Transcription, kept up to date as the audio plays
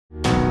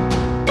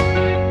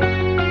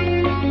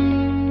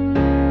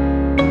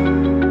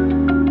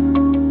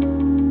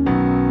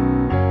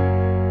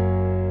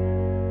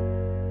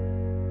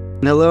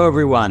Hello,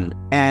 everyone,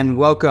 and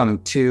welcome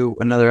to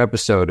another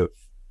episode of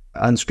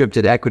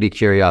Unscripted Equity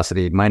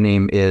Curiosity. My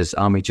name is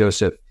Ami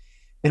Joseph,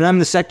 and I'm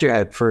the sector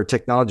head for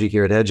technology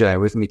here at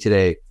Hedgeye. With me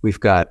today, we've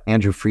got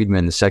Andrew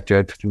Friedman, the sector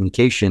head for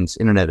communications,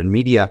 internet, and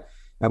media,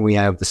 and we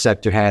have the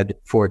sector head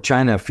for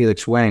China,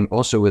 Felix Wang,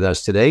 also with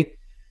us today.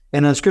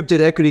 And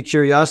Unscripted Equity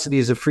Curiosity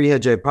is a free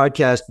Hedgeye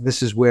podcast.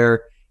 This is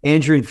where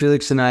Andrew and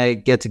Felix and I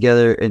get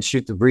together and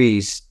shoot the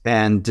breeze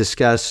and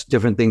discuss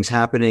different things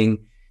happening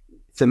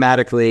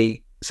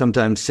thematically,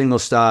 sometimes single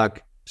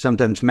stock,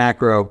 sometimes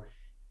macro.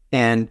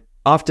 And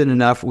often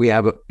enough, we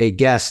have a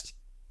guest,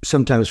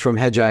 sometimes from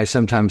Hedgeye,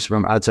 sometimes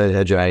from outside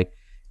Hedgeye,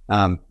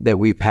 that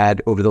we've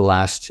had over the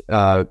last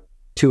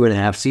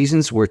 2.5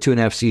 seasons. We're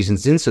 2.5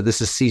 seasons in, so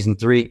this is season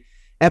 3,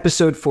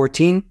 episode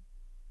 14.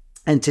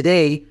 And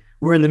today,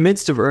 we're in the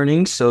midst of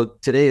earnings. So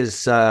today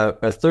is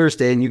a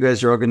Thursday, and you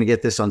guys are all going to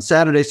get this on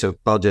Saturday, so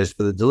apologize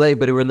for the delay.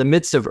 But we're in the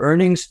midst of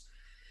earnings.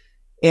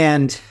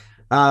 And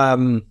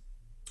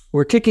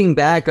we're kicking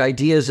back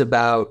ideas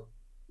about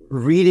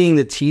reading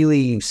the tea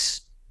leaves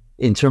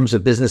in terms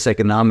of business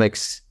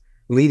economics,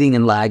 leading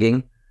and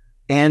lagging.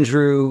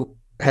 Andrew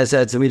has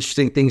had some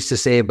interesting things to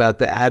say about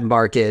the ad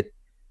market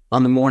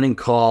on the morning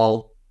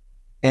call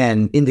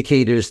and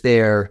indicators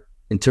there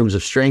in terms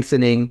of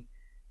strengthening.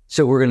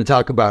 So we're going to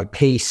talk about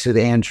pace with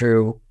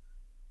Andrew.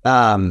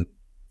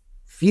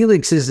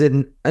 Felix is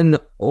in an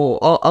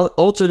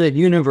alternate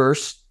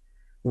universe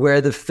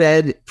where the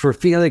Fed for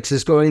Felix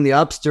is going the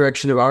opposite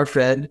direction of our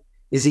Fed,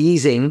 is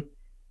easing,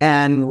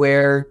 and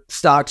where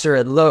stocks are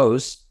at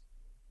lows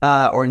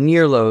or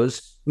near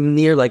lows,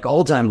 near like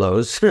all-time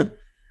lows.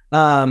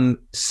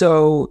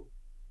 So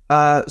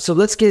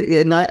let's get,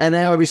 and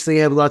I obviously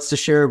have lots to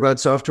share about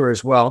software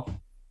as well.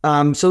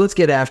 So let's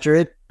get after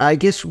it. I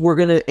guess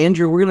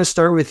Andrew, we're going to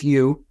start with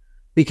you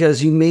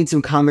because you made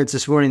some comments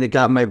this morning that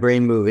got my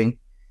brain moving.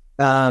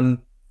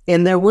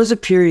 And there was a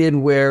period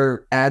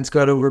where ads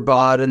got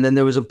overbought, and then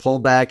there was a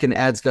pullback and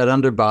ads got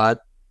underbought.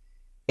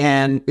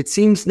 And it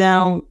seems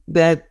now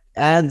that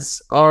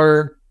ads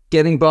are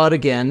getting bought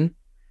again.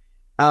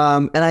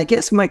 And I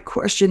guess my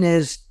question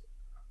is,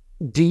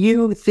 do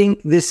you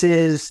think this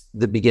is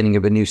the beginning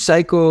of a new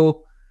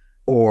cycle,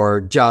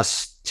 or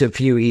just a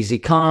few easy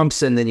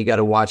comps and then you got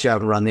to watch out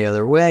and run the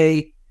other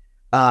way?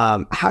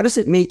 How does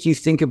it make you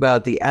think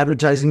about the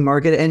advertising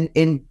market?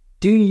 And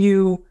do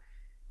you...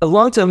 A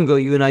long time ago,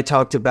 you and I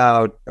talked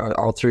about,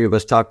 all three of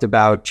us talked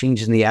about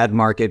changing the ad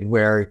market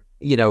where,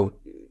 the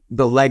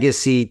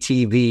legacy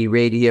TV,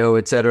 radio,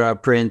 et cetera,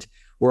 print,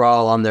 were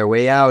all on their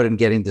way out and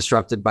getting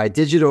disrupted by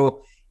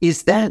digital.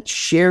 Is that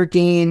share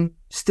gain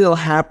still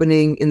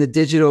happening in the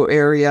digital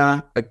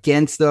area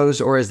against those,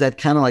 or is that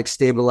kind of like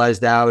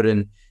stabilized out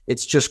and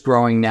it's just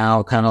growing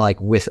now, kind of like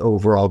with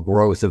overall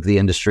growth of the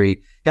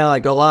industry? Kind of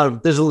like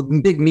there's a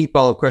big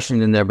meatball of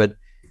questioning in there, but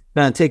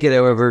take it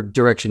however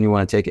direction you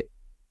want to take it.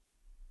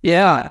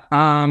 Yeah.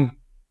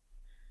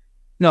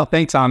 No,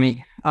 thanks,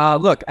 Ami.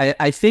 Look,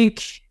 I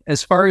think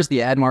as far as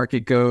the ad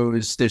market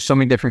goes, there's so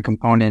many different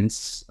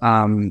components.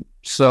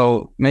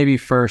 So maybe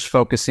first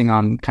focusing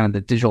on kind of the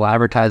digital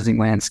advertising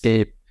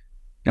landscape.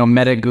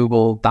 Meta,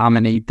 Google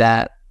dominate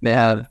that. They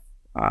have,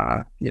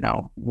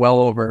 well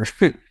over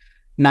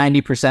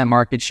 90%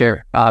 market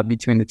share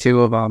between the two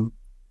of them.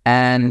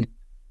 And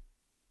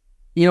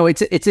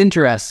it's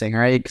interesting,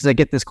 right? Because I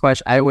get this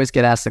question. I always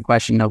get asked the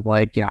question of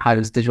how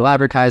does digital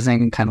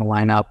advertising kind of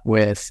line up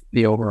with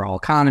the overall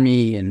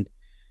economy and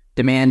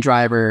demand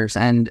drivers?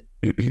 And,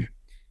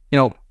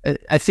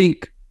 I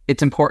think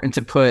it's important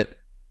to put,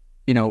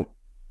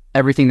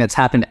 everything that's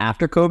happened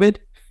after COVID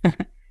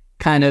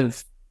kind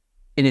of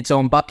in its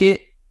own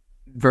bucket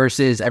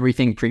versus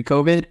everything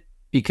pre-COVID,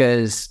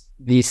 because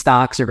these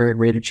stocks are very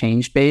rate of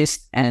change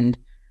based, and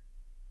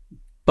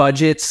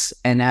budgets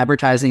and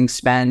advertising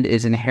spend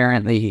is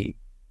inherently,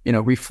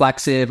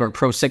 reflexive or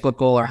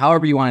pro-cyclical or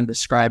however you want to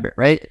describe it,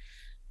 right?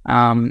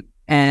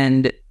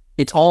 And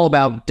it's all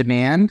about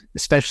demand,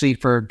 especially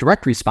for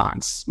direct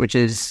response, which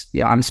is,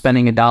 I'm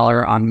spending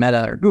 $1 on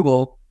Meta or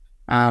Google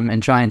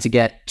and trying to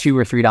get $2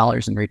 or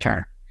 $3 in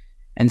return.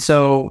 And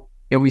so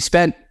we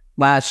spent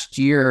last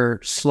year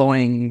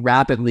slowing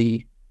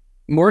rapidly,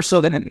 more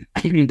so than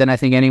I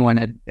think anyone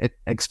had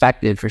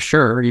expected, for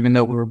sure. Even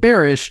though we were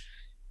bearish,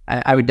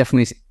 I would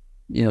definitely,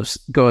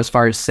 go as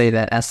far as say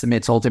that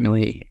estimates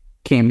ultimately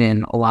came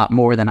in a lot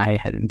more than I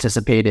had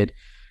anticipated.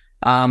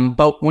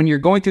 But when you're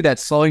going through that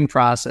slowing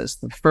process,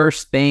 the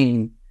first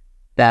thing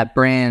that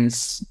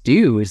brands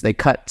do is they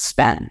cut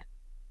spend,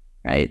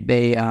 right?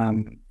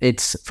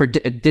 It's for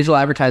digital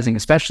advertising,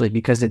 especially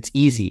because it's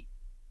easy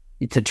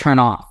to turn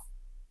off.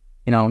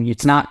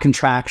 It's not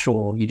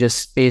contractual. You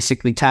just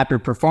basically tap your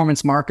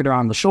performance marketer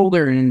on the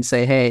shoulder and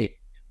say, hey,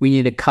 we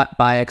need to cut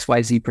by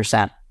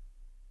XYZ%.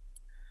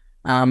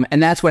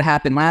 And that's what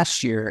happened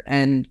last year.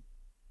 And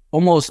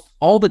almost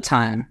all the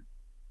time,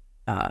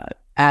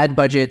 ad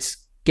budgets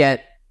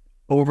get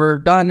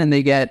overdone and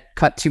they get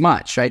cut too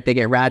much, right? They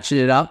get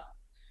ratcheted up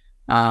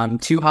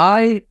too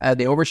high,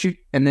 they overshoot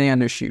and they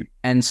undershoot.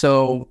 And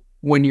so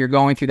when you're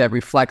going through that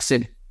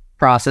reflexive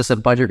process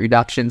of budget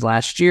reductions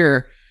last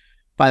year.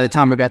 By the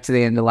time we got to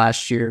the end of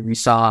last year, we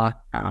saw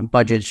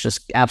budgets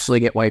just absolutely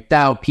get wiped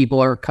out.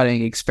 People are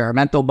cutting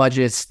experimental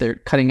budgets. They're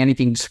cutting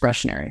anything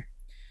discretionary.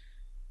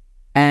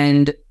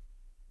 And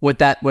what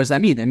does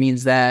that mean? That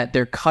means that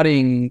they're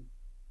cutting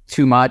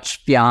too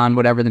much beyond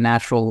whatever the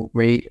natural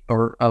rate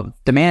of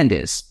demand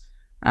is.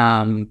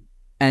 And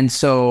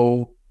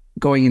so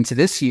going into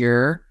this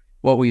year,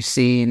 what we've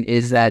seen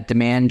is that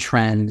demand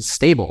trends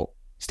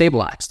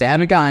stabilized. They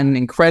haven't gotten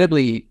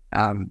incredibly,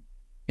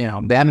 they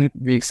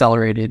haven't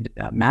reaccelerated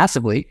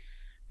massively.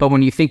 But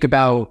when you think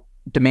about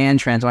demand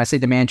trends, when I say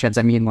demand trends,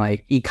 I mean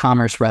like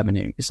e-commerce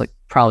revenue is like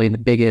probably the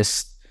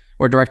biggest,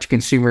 or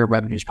direct-to-consumer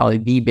revenue is probably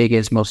the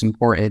biggest, most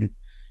important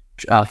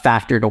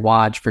factor to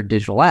watch for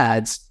digital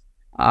ads.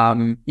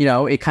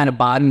 It kind of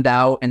bottomed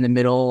out in the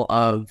middle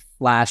of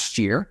last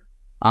year.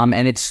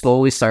 And it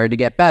slowly started to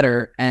get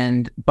better,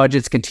 and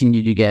budgets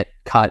continue to get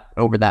cut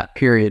over that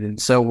period. And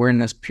so we're in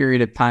this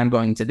period of time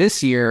going into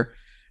this year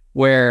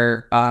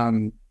where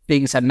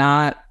things have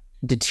not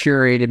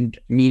deteriorated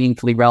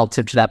meaningfully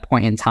relative to that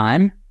point in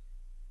time.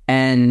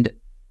 And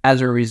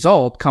as a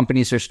result,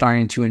 companies are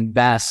starting to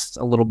invest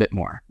a little bit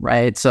more,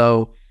 right?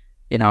 So,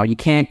 you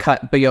can't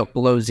cut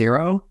below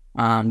zero.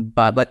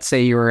 But let's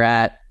say you were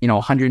at,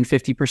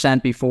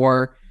 150%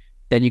 before,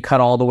 then you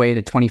cut all the way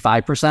to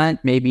 25%.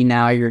 Maybe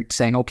now you're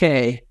saying,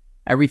 okay,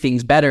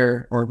 everything's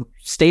better or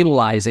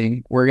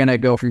stabilizing. We're going to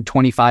go from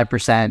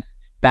 25%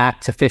 back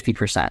to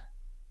 50%,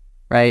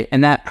 right?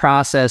 And that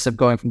process of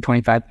going from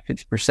 25 to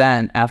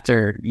 50%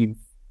 after you've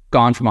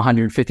gone from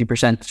 150%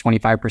 to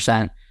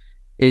 25%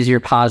 is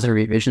your positive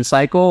revision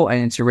cycle,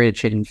 and it's a rate of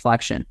change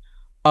inflection.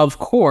 Of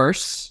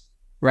course,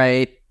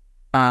 right?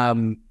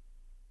 The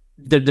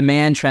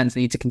demand trends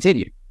need to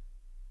continue.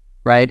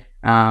 Right?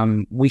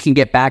 We can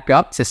get back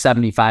up to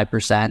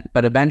 75%,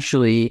 but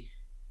eventually,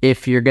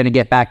 if you're going to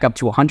get back up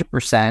to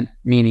 100%,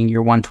 meaning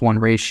your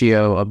 1-to-1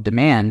 ratio of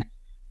demand,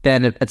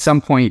 then at some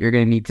point you're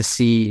going to need to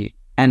see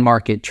end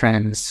market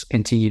trends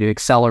continue to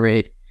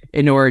accelerate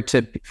in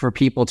order for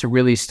people to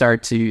really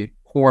start to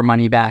pour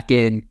money back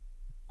in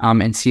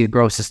and see the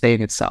growth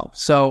sustain itself.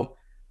 So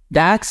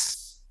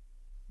that's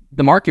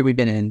the market we've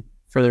been in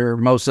for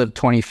most of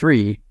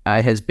 23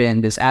 has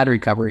been this ad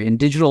recovery, and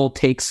digital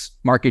takes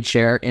market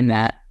share in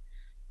that.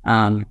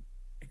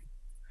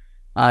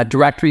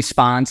 Direct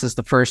response is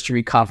the first to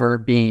recover,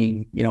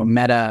 being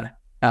Meta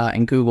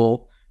and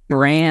Google.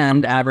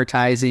 Brand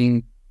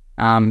advertising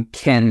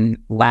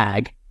can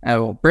lag.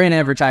 Brand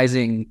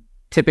advertising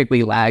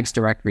typically lags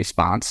direct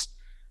response.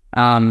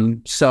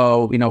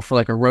 So for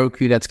like a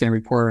Roku that's going to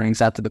report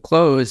earnings after the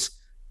close,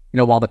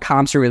 while the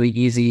comps are really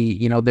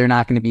easy, they're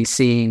not going to be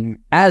seeing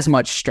as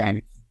much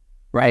strength,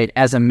 right,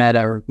 as a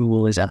Meta or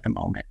Google is at the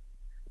moment.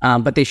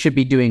 But they should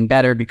be doing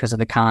better because of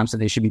the comps,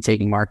 and they should be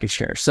taking market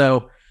share.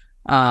 So,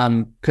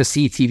 because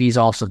CTV is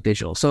also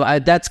digital. So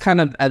that's kind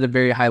of at a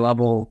very high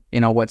level,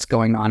 what's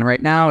going on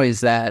right now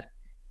is that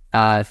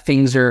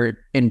things are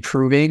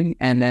improving,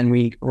 and then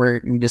we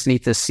just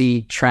need to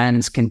see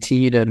trends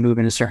continue to move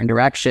in a certain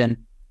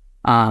direction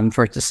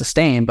for it to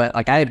sustain. But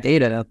like I have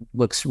data that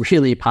looks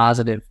really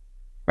positive,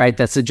 right?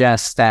 That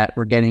suggests that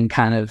we're getting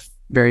kind of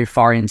very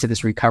far into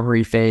this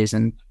recovery phase,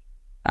 and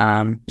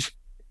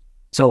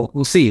so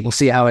we'll see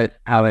how it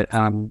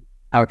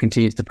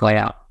continues to play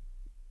out.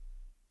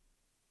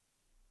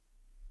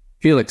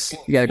 Felix,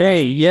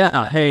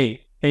 Hey,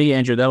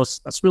 Andrew,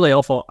 that's really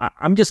helpful.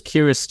 I'm just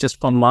curious, just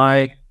from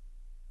my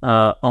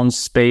own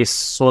space,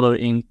 sort of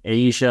in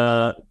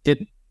Asia,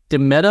 did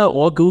Meta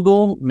or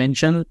Google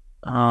mention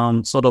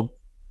sort of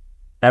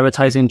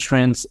advertising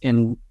trends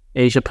in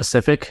Asia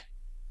Pacific?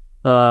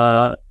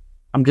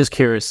 I'm just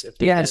curious.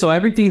 So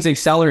everything's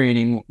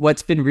accelerating.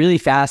 What's been really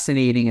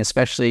fascinating,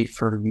 especially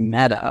for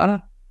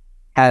Meta,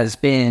 has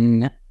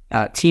been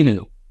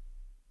Temu.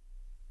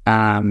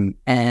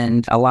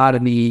 And a lot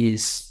of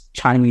these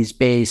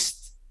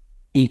Chinese-based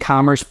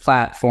e-commerce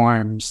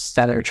platforms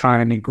that are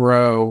trying to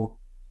grow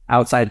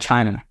outside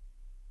China.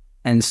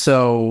 And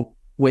so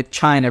with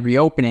China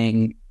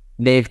reopening,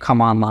 they've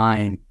come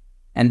online,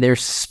 and they're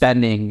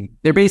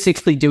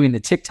basically doing the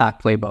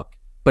TikTok playbook,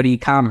 but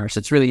e-commerce.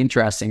 It's really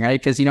interesting, right?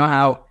 Because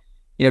how,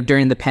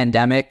 during the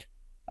pandemic,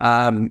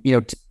 part of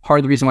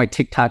the reason why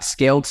TikTok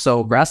scaled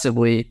so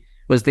aggressively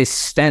was they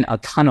spent a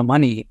ton of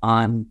money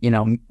on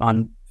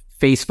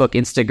Facebook,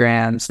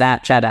 Instagram,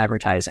 Snapchat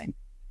advertising.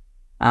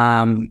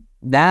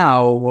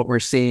 Now what we're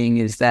seeing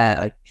is that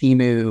like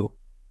Temu,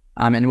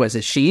 and was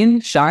it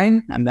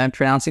Shine? I'm not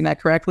pronouncing that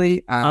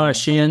correctly.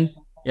 Shein.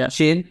 Yeah.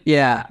 Shein.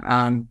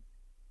 Yeah.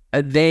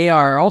 They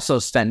are also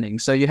spending.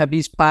 So you have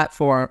these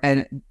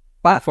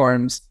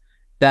platforms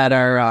that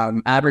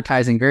are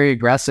advertising very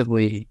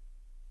aggressively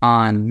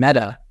on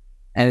Meta,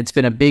 and it's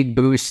been a big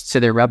boost to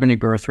their revenue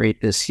growth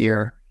rate this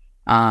year.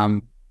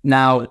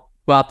 Now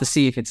we'll have to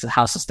see if it's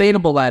how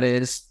sustainable that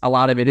is. A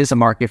lot of it is a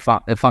market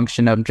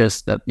function of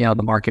just the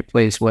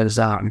marketplace was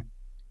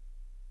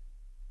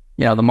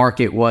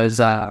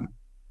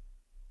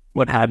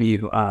what have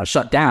you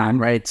shut down,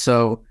 right?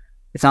 So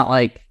it's not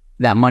like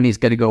that money's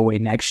going to go away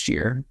next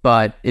year,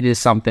 but it is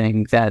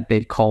something that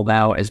they've called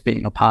out as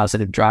being a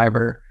positive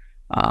driver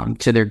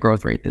to their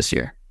growth rate this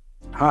year.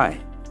 Hi,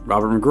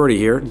 Robert McGroarty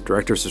here,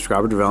 Director of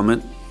Subscriber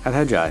Development at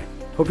Hedgeye.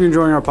 Hope you're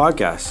enjoying our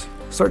podcast.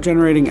 Start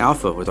generating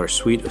alpha with our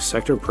suite of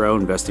Sector Pro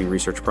investing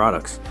research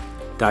products.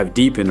 Dive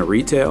deep into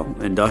retail,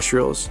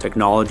 industrials,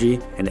 technology,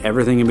 and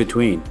everything in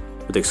between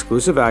with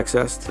exclusive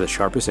access to the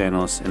sharpest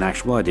analysts and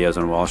actionable ideas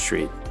on Wall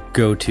Street.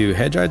 Go to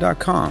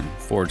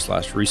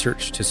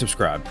hedgeye.com/research to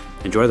subscribe.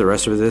 Enjoy the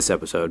rest of this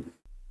episode.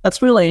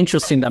 That's really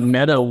interesting that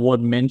Meta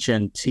would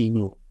mention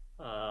Temu.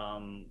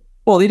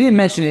 Well, they didn't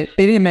mention it.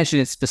 They didn't mention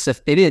it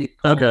specific. They didn't.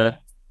 Okay.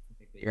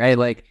 Right.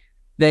 Like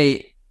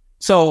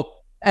so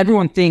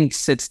everyone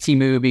thinks it's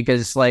Temu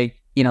because they're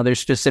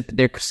specific.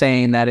 They're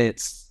saying that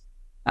it's,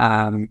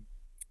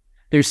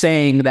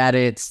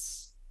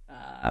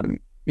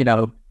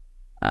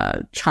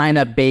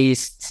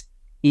 China-based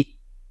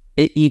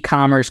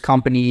e-commerce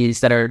companies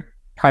that are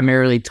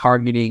primarily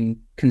targeting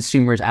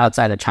consumers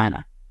outside of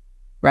China,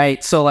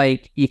 right? So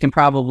you can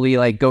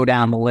probably go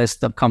down the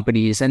list of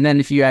companies, and then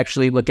if you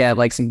actually look at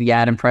some of the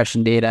ad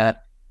impression data,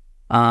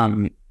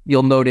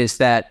 you'll notice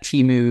that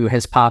Temu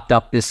has popped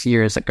up this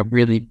year as one of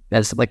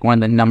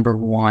the number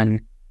one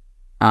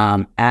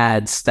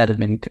ads that have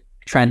been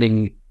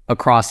trending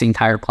across the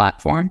entire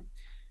platform.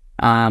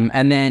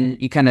 And then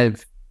you kind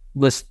of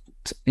list,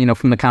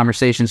 from the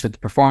conversations with the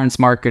performance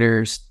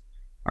marketers,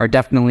 are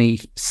definitely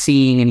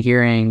seeing and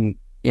hearing,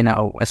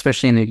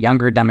 especially in the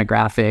younger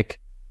demographic,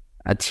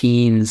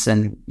 teens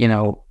and,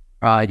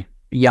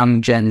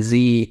 young Gen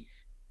Z,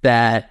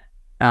 that,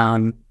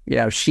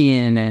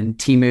 Shein and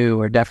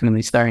Temu are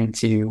definitely starting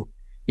to,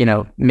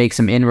 make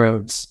some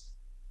inroads.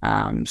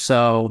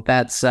 So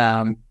that's,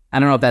 I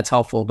don't know if that's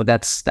helpful, but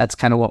that's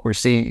kind of what we're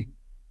seeing,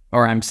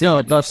 or I'm seeing.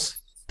 No, that's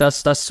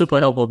super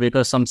helpful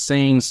because I'm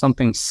seeing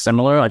something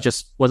similar. I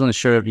just wasn't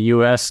sure if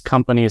U.S.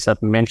 companies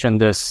have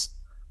mentioned this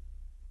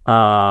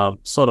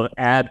sort of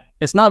ad.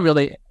 It's not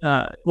really,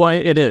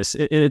 it is.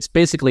 It's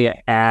basically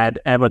an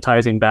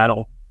advertising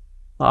battle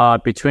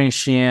between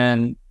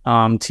Shein,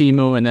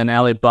 Temu, and then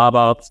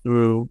Alibaba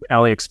through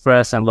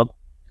AliExpress and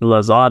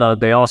Lazada.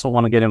 They also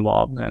want to get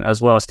involved, and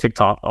as well as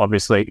TikTok,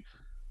 obviously.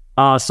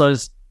 So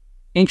it's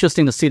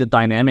interesting to see the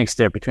dynamics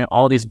there between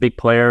all these big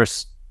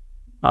players,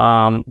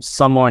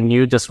 some more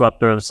new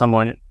disruptors, some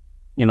more,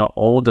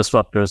 old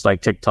disruptors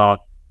like TikTok,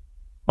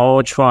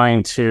 all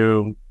trying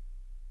to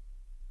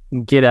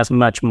get as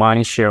much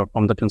mind share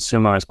from the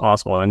consumer as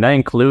possible, and that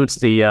includes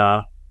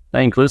the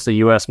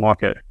U.S.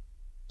 market.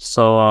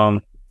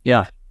 So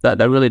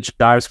that really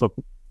dives for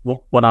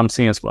what I'm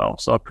seeing as well.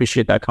 So I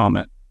appreciate that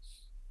comment.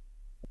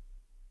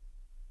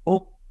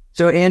 Well,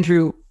 so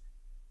Andrew,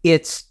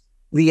 it's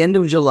the end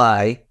of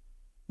July.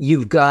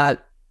 You've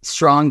got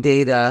strong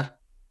data,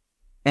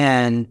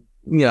 and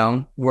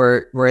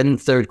we're in the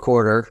third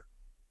quarter.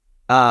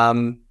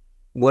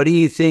 What do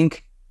you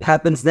think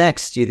happens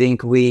next? Do you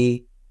think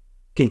we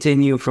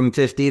continue from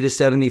 50 to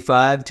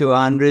 75 to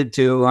 100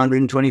 to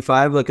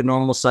 125, like a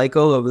normal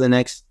cycle over the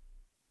next,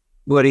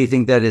 what do you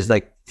think that is,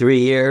 3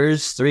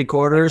 years, 3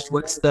 quarters?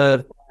 What's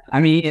the...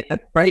 I mean,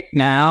 right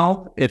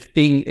now, if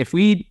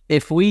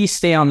we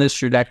stay on this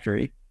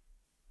trajectory,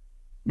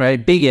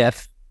 right, big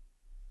if,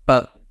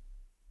 but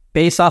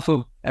based off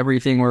of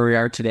everything where we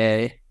are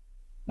today,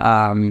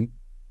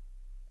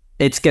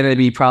 it's going to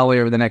be probably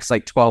over the next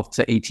 12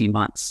 to 18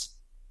 months.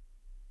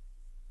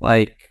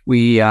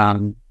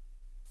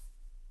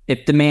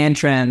 If demand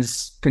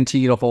trends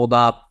continue to hold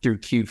up through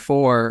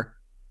Q4,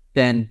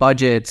 then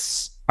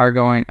budgets are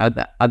going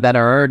that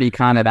are already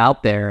kind of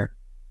out there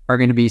are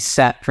going to be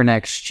set for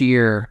next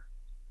year.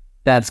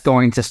 That's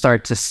going to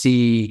start to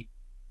see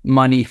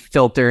money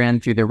filter in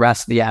through the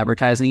rest of the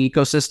advertising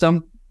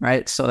ecosystem,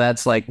 right? So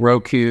that's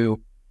Roku,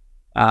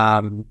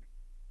 that's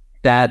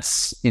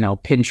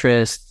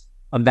Pinterest,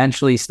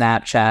 eventually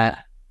Snapchat,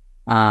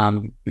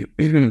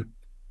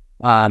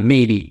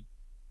 maybe,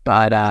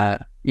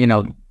 but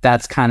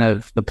that's kind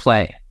of the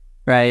play,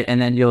 right? And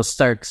then you'll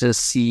start to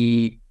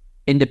see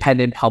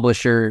independent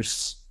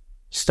publishers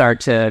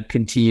start to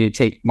continue to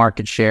take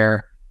market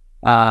share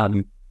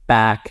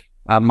back,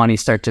 money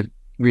start to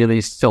really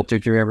filter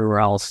through everywhere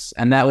else,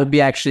 and that would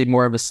be actually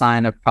more of a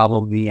sign of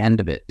probably the end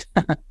of it.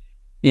 I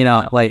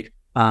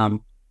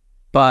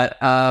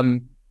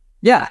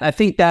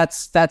think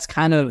that's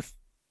kind of,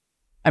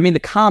 the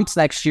comps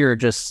next year,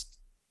 just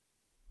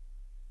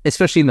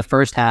especially in the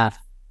first half,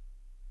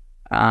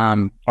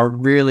 are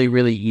really,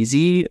 really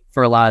easy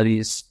for a lot of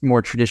these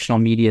more traditional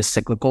media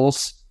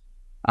cyclicals,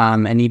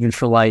 and even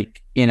for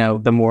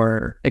the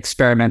more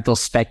experimental,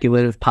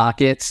 speculative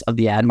pockets of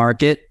the ad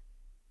market.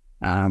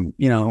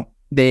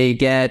 They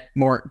get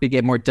more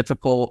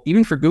difficult,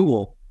 even for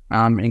Google,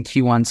 in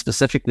Q1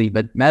 specifically,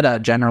 but Meta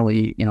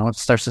generally,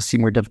 starts to see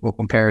more difficult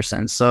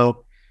comparisons.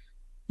 So,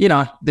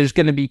 there's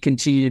going to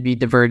continue to be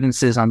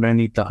divergences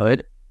underneath the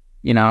hood.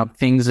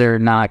 Things are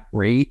not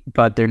great,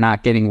 but they're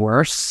not getting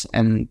worse,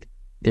 and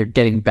they're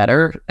getting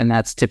better, and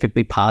that's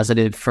typically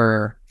positive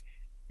for,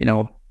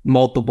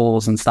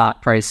 multiples and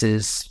stock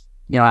prices,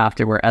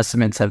 after where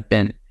estimates have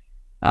been.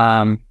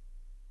 But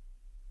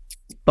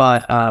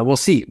we'll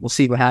see. We'll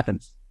see what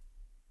happens.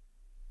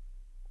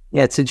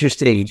 Yeah, it's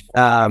interesting.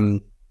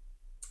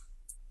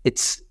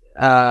 It's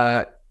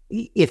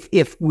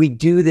if we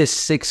do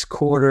this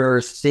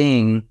 6-quarter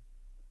thing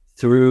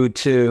through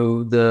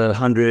to the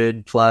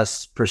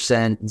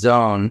 100+%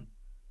 zone,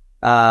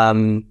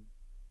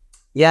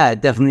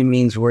 it definitely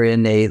means we're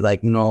in a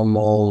like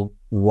normal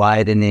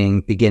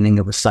widening beginning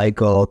of a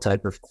cycle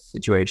type of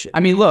situation. I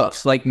mean,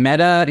 look, like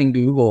Meta and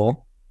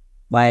Google,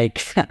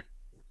 like,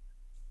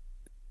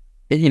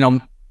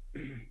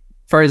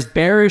 for as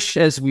bearish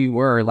as we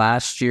were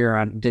last year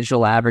on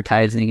digital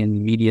advertising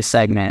and media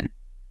segment,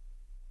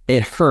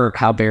 it hurt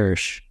how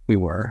bearish we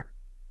were.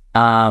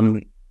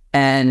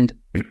 And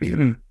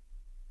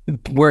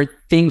where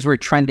things were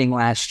trending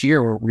last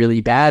year were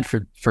really bad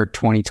for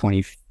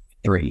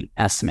 2023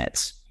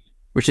 estimates,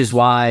 which is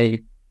why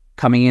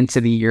coming into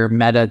the year,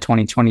 Meta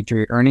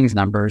 2023 earnings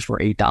numbers were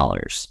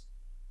 $8,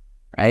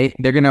 right?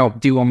 They're going to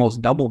do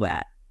almost double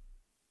that.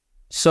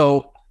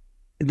 So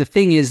the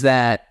thing is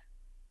that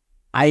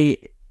I'm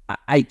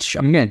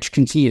going to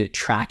continue to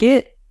track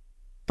it,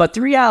 but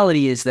the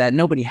reality is that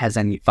nobody has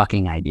any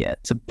fucking idea.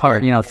 It's a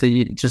part,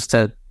 just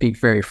to be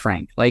very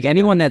frank, like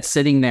anyone that's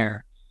sitting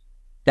there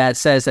that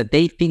says that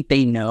they think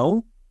they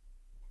know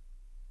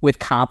with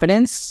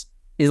confidence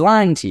is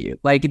lying to you.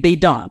 Like they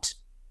don't,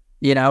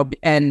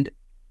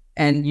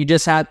 and you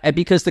just have,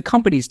 because the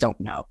companies don't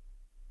know,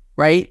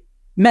 right?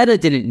 Meta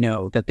didn't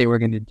know that they were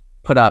going to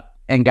put up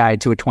and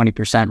guide to a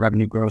 20%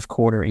 revenue growth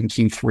quarter in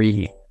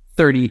Q3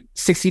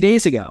 60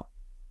 days ago,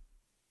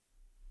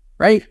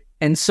 right?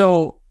 And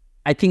so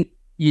I think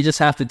you just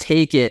have to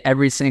take it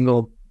every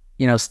single,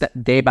 step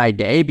day by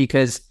day,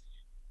 because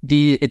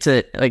these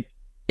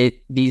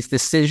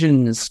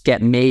decisions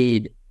get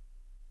made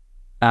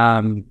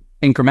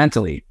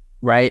incrementally,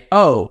 right?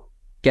 Oh,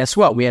 guess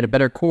what? We had a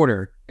better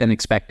quarter than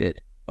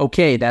expected.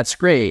 Okay, that's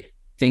great.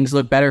 Things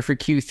look better for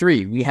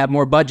Q3. We have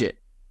more budget.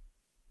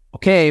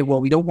 Okay,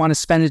 well, we don't want to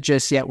spend it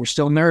just yet. We're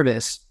still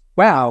nervous.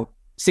 Wow,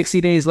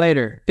 60 days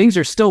later, things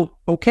are still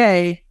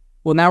okay.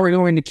 Well, now we're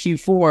going to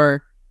Q4.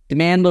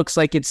 Demand looks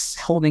like it's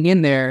holding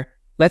in there.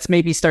 Let's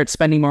maybe start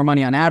spending more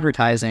money on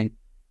advertising.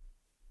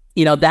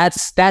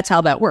 That's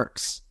how that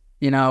works.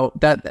 And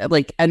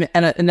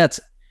that's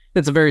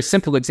a very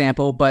simple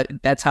example, but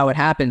that's how it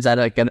happens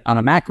on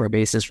a macro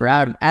basis for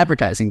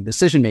advertising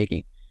decision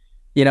making.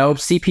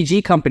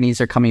 CPG companies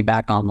are coming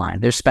back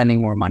online. They're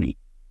spending more money.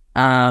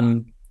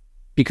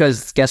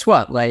 Because guess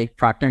what? Like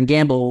Procter &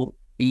 Gamble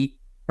beat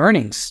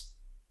earnings.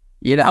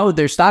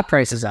 Their stock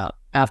price is out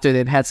after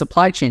they've had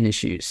supply chain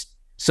issues.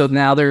 So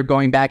now they're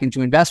going back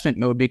into investment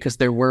mode because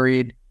they're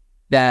worried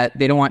that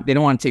they don't want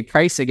to take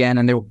price again,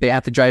 and they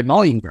have to drive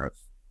volume growth.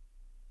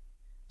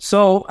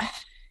 So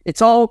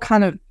it's all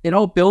it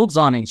all builds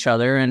on each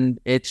other, and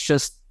it's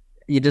just,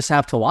 you just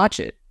have to watch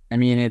it. I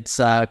mean, it's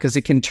because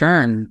it can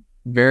turn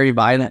very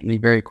violently,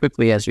 very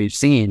quickly, as we've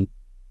seen.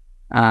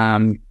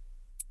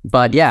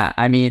 But yeah,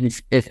 I mean,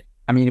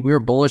 we were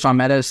bullish on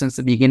Meta since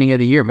the beginning of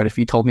the year, but if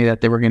you told me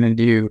that they were going to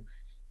do,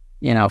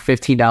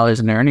 $15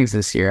 in earnings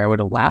this year, I would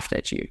have laughed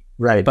at you.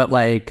 Right.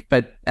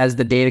 But as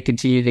the data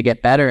continued to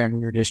get better and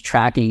we were just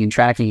tracking,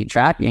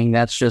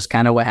 that's just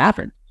kind of what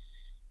happened.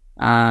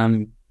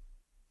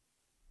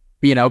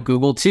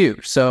 Google too.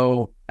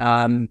 So,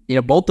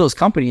 both those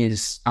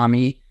companies,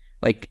 Ami,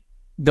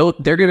 though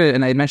they're going to,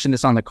 and I mentioned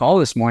this on the call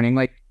this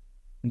morning,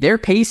 they're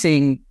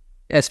pacing,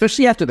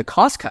 especially after the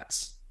cost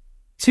cuts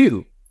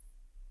too,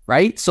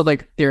 right? So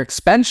their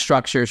expense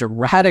structures are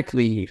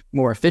radically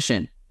more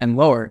efficient and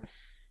lower.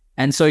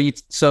 And so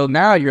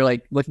now you're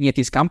looking at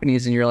these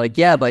companies and you're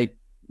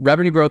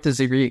revenue growth is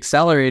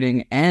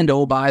reaccelerating. And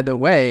oh, by the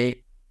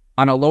way,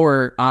 on a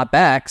lower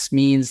OpEx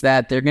means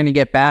that they're going to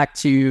get back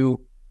to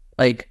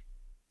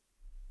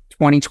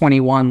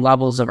 2021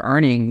 levels of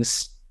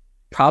earnings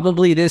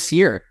probably this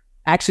year,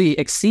 actually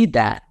exceed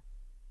that,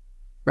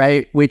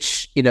 right?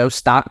 Which,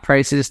 stock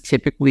prices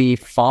typically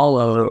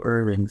follow the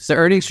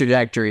earnings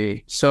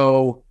trajectory.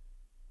 So,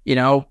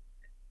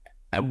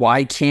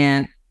 why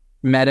can't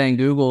Meta and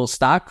Google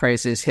stock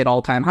prices hit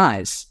all-time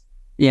highs?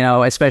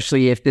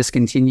 Especially if this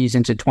continues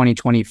into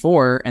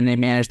 2024 and they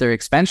manage their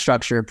expense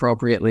structure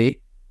appropriately,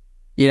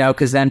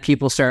 because then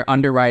people start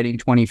underwriting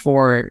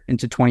 24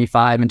 into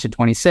 25 into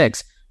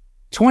 26.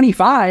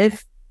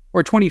 25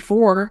 or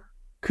 24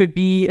 could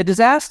be a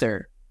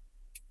disaster.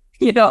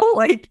 It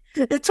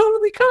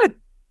totally could.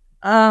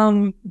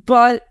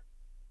 But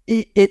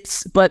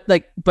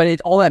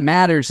all that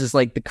matters is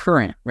the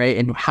current, right?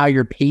 And how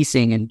you're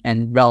pacing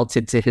and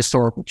relative to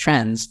historical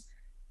trends.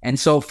 And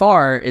so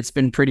far it's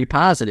been pretty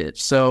positive.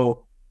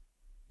 So,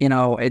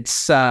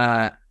 it's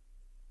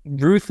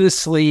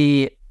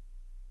ruthlessly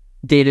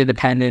data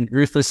dependent,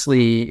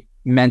 ruthlessly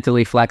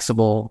mentally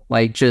flexible.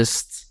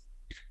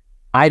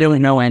 I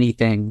don't know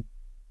anything,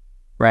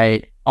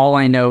 right? All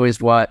I know is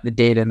what the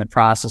data and the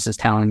process is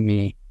telling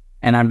me.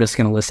 And I'm just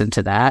going to listen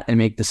to that and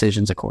make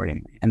decisions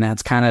accordingly. And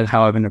that's kind of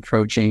how I've been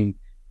approaching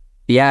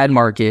the ad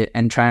market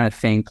and trying to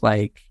think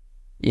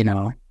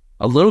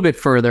a little bit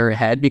further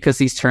ahead because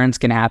these turns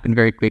can happen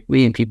very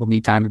quickly and people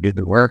need time to do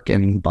their work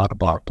and blah, blah,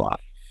 blah, blah.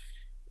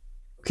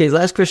 Okay,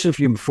 last question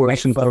for you before I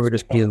switch over to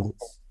Spiel.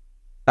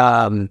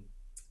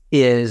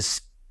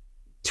 Is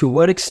to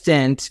what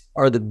extent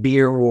are the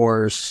beer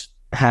wars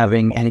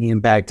having any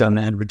impact on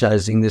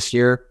advertising this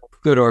year,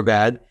 good or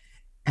bad?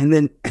 And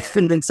then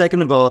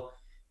second of all,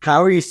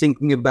 how are you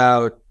thinking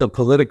about the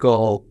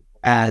political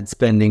ad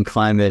spending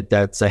climate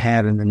that's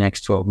ahead in the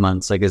next 12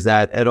 months? Like, is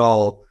that at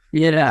all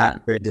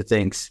accurate to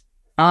things?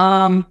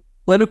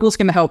 Political is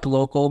going to help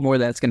local more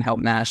than it's going to help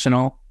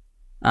national.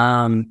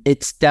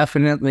 It's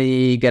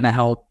definitely going to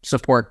help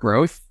support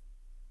growth.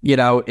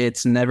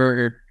 It's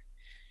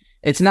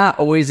not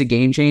always a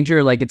game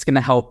changer. Like, it's going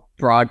to help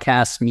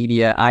broadcast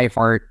media.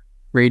 iHeart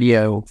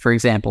Radio, for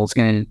example, is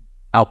going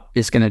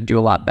to do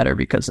a lot better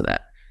because of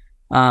that.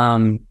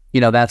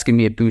 That's going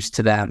to be a boost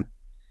to them.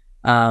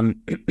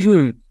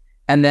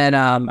 And then,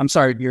 I'm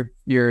sorry,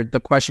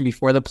 the question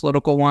before the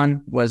political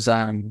one was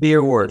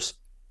beer wars.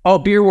 Oh,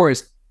 beer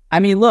wars. I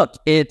mean, look,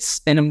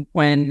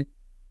 when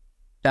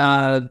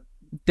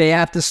they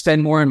have to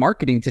spend more in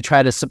marketing to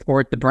try to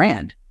support the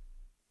brand,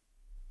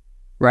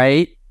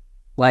 right?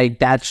 Like,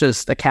 that's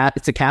just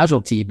it's a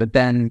casualty, but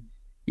then,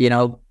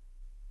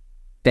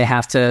 they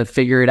have to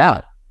figure it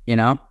out,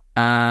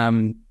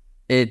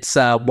 it's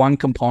one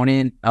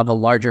component of a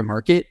larger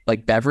market,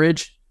 like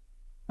beverage.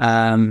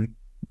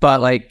 But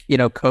like,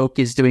 Coke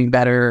is doing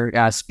better.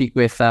 Speak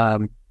with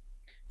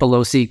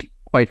Pelosi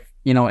quite,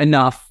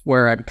 enough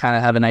where I kind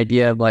of have an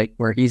idea of like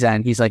where he's at.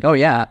 And he's like, oh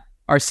yeah,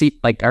 I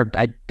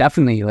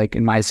definitely, like,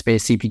 in my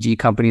space, CPG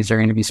companies are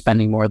going to be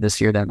spending more this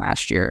year than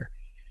last year.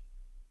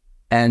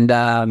 And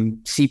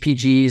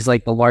CPG is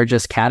like the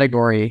largest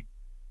category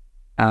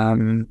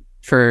for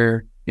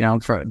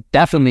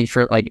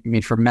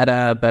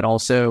Meta, but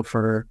also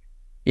for,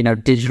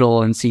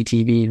 digital and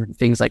CTV and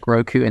things like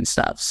Roku and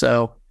stuff.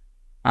 So,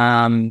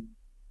 willing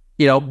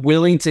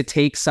to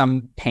take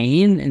some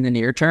pain in the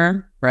near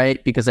term,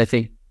 right? Because I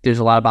think there's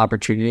a lot of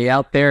opportunity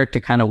out there to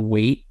kind of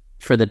wait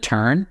for the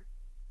turn,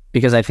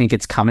 because I think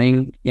it's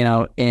coming,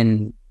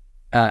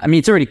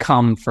 it's already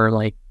come for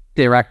like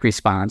direct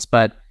response,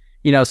 but,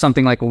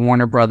 something like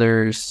Warner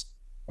Brothers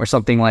or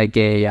something like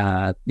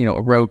a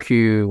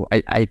Roku,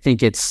 I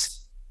think it's,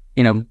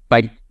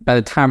 by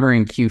the time we're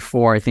in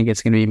Q4, I think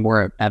it's going to be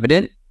more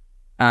evident.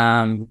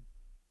 And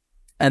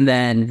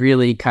then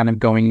really kind of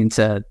going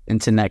into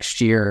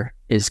next year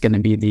is going to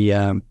be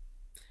the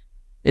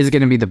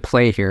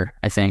play here,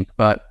 I think.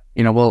 But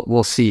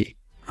we'll see.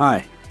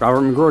 Hi,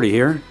 Robert McGroarty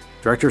here,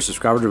 Director of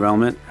Subscriber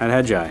Development at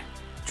Hedgeye.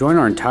 Join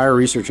our entire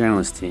research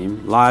analyst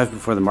team live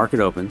before the market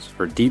opens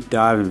for deep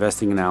dive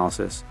investing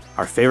analysis,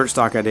 our favorite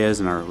stock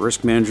ideas, and our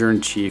risk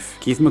manager-in-chief,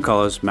 Keith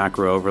McCullough's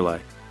macro overlay.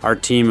 Our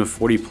team of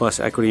 40-plus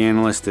equity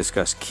analysts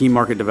discuss key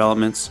market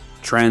developments,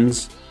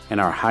 trends,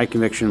 and our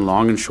high-conviction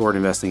long and short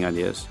investing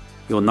ideas.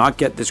 You will not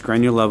get this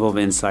granular level of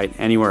insight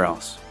anywhere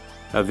else.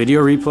 A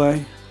video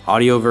replay,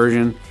 audio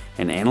version,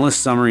 and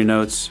analyst summary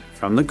notes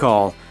from the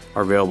call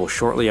are available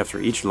shortly after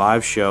each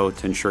live show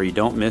to ensure you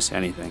don't miss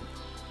anything.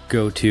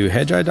 Go to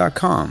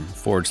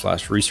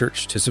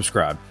hedgeye.com/research to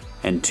subscribe.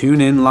 And tune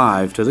in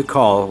live to the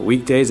call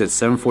weekdays at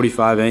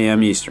 7:45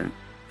 a.m. Eastern.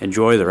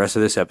 Enjoy the rest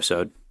of this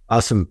episode.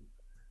 Awesome.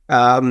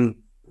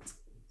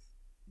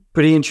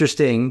 Pretty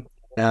interesting.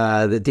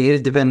 The data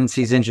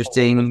dependency is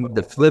interesting.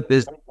 The flip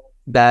is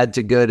bad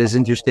to good is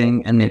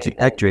interesting. And the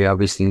trajectory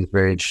obviously is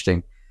very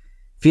interesting.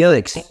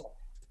 Felix,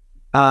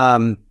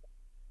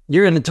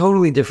 you're in a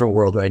totally different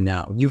world right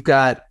now. You've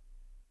got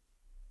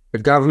a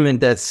government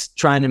that's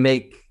trying to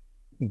make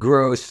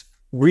growth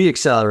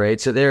reaccelerate.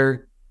 So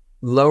they're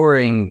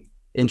lowering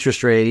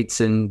interest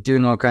rates and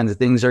doing all kinds of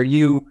things. Are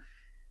you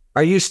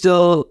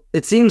still,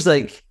 it seems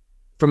like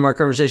from our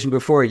conversation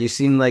before, you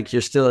seem like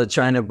you're still a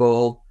China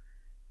bull.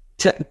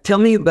 Tell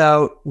me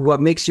about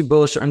what makes you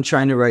bullish on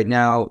China right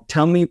now.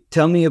 Tell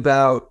me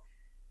about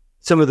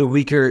some of the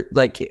weaker,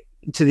 I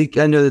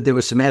know that there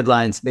was some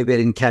headlines, maybe I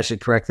didn't catch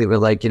it correctly,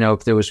 but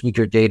if there was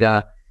weaker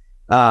data,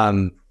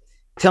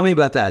 tell me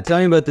about that. Tell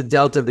me about the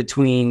delta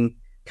between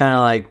kind of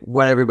like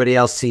what everybody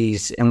else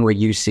sees and what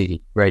you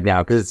see right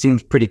now, because it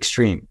seems pretty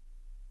extreme.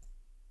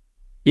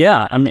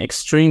 Yeah, I mean,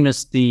 extreme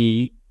is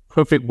the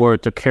perfect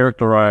word to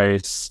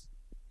characterize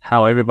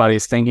how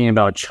everybody's thinking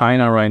about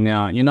China right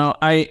now.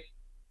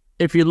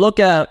 If you look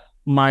at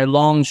my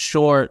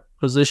long-short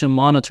position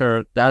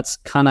monitor, that's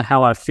kind of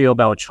how I feel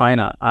about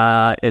China.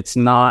 It's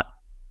not,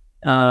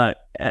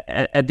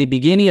 at the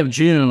beginning of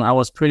June, I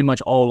was pretty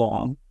much all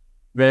long,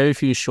 very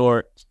few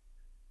short.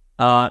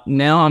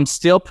 Now I'm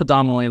still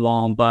predominantly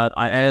long, but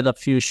I added a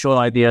few short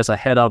ideas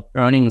ahead of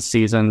earnings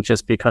season,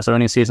 just because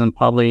earnings season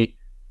probably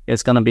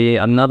is going to be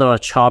another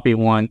choppy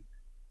one.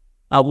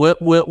 Our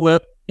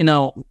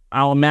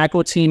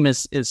macro team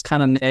is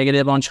kind of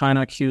negative on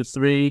China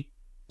Q3.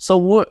 So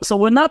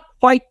we're not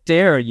quite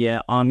there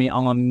yet on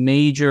a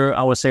major,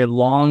 I would say,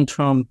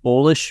 long-term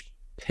bullish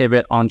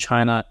pivot on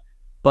China.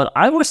 But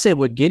I would say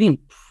we're getting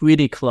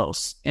pretty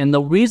close. And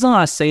the reason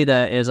I say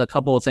that is a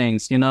couple of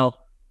things.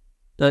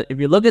 If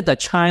you look at the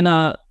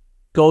China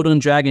Golden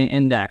Dragon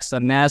Index, the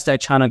NASDAQ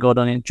China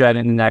Golden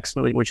Dragon Index,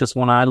 which is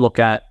one I look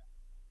at,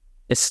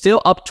 it's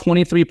still up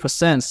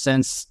 23%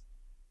 since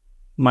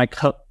my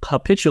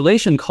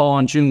capitulation call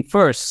on June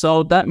 1st.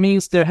 So that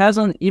means there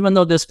hasn't, even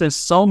though there's been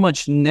so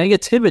much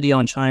negativity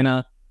on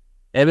China,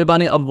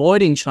 everybody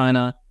avoiding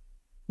China,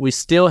 we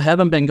still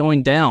haven't been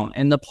going down.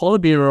 And the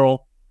Politburo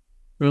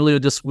earlier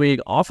this week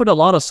offered a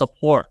lot of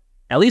support,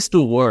 at least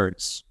through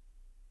words,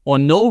 or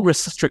no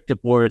restrictive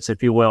words,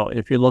 if you will,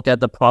 if you look at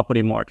the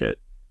property market.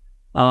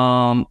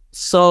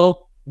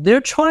 So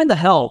they're trying to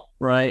help,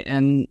 right?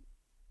 And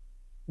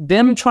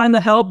them trying to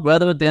help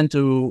rather than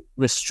to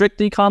restrict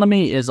the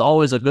economy is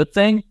always a good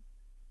thing.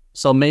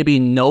 So maybe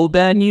no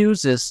bad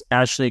news is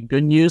actually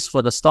good news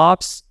for the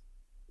stocks.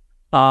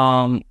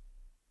 And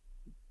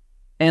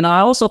I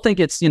also think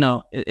it's,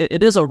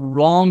 it is a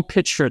wrong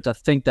picture to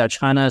think that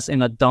China is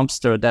in a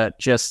dumpster that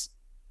just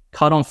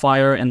caught on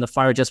fire and the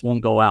fire just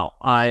won't go out.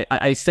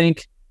 I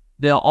think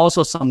there are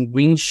also some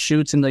green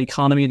shoots in the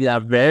economy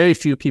that very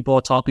few people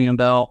are talking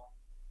about,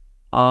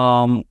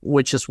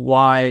 which is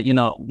why,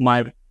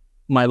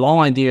 my long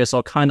ideas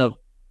are kind of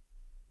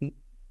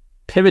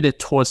pivoted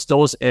towards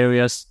those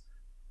areas.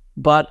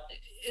 But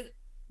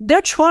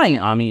they're trying.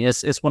 I mean,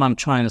 it's what I'm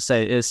trying to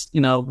say is,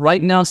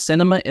 right now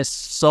sentiment is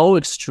so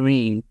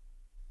extreme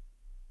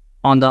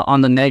on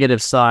the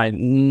negative side.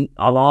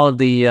 A lot of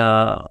the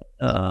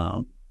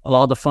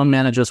fund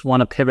managers want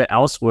to pivot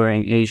elsewhere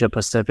in Asia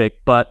Pacific,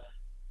 but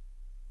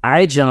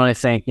I generally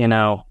think,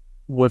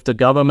 with the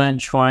government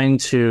trying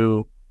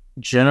to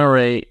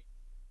generate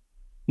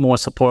more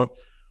support,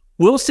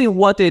 we'll see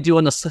what they do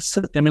on the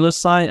stimulus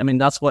side. I mean,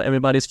 that's what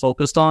everybody's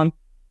focused on.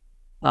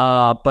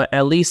 But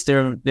at least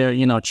they're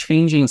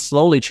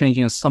slowly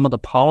changing some of the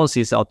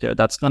policies out there.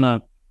 That's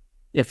gonna,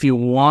 if you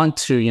want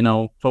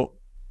to, for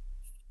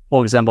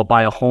example,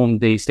 buy a home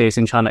these days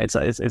in China,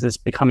 it's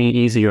becoming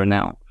easier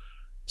now.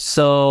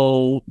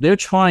 So they're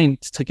trying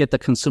to get the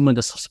consumer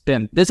to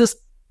spend. This is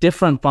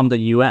different from the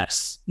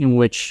U.S., in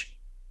which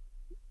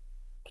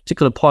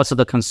particular parts of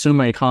the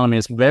consumer economy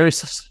is very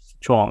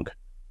strong.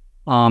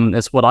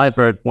 It's what I've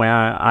heard when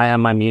I have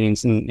my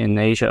meetings in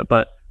Asia.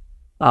 But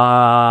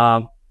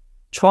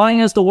trying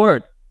is the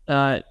word,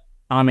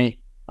 Ami.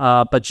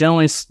 But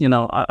generally,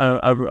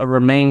 I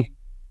remain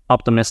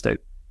optimistic.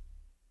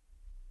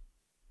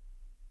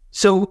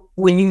 So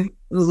when you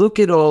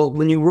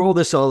when you roll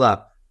this all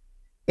up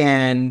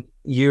and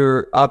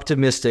you're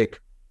optimistic,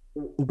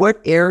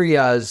 what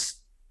areas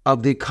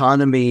of the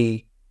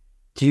economy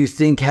do you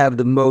think have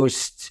the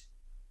most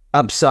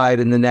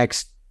upside in the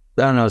next,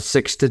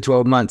 6 to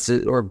 12 months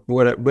or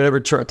whatever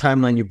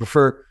timeline you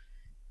prefer?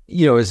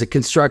 Is it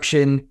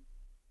construction?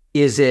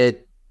 Is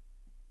it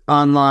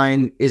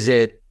online? Is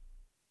it,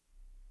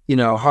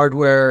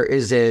 hardware?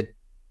 Is it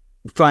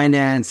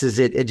finance? Is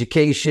it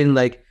education?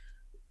 Like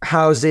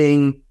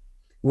housing?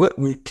 What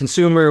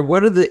consumer?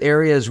 What are the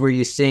areas where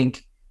you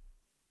think,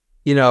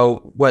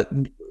 what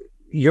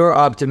you're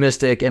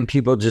optimistic and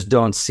people just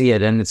don't see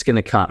it and it's going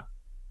to come?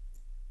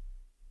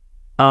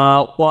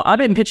 Well, I've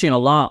been pitching a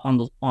lot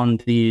on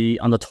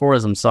the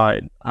tourism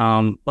side,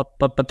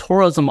 but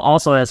tourism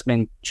also has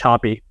been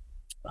choppy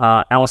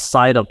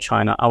outside of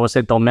China. I would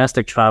say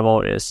domestic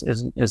travel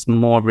is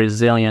more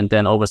resilient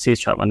than overseas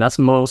travel, and that's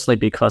mostly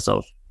because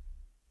of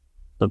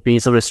the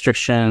visa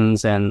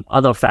restrictions and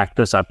other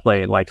factors at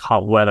play, like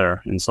hot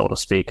weather and so to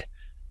speak,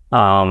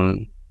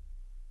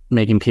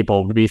 making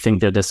people rethink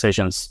their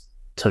decisions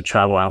to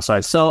travel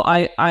outside. So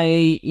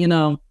I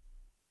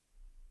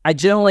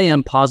generally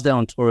am positive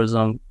on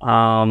tourism.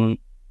 I'm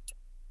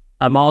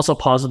also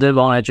positive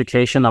on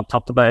education. I've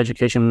talked about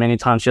education many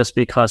times just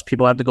because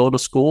people have to go to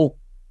school,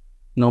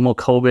 no more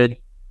COVID,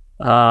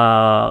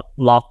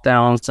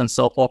 lockdowns and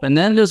so forth. And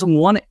then there's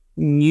one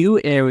new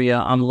area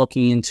I'm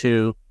looking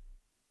into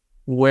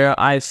where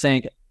I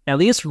think, at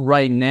least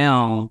right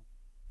now,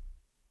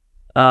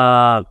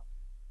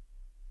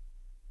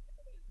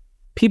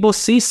 people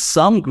see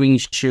some green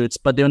shoots,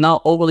 but they're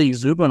not overly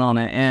exuberant on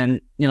it.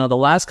 And, the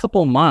last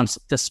couple of months,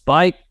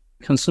 despite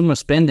consumer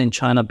spending in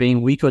China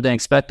being weaker than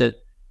expected,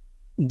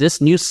 this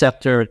new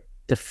sector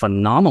did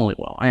phenomenally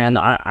well. And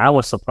I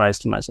was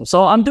surprised to myself.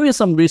 So I'm doing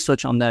some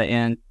research on that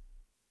end.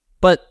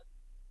 But,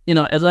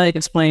 as I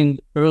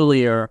explained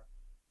earlier,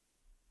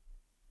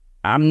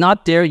 I'm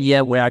not there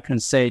yet where I can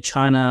say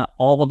China,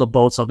 all of the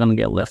boats are going to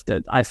get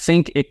lifted. I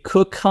think it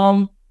could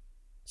come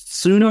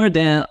sooner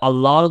than a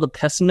lot of the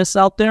pessimists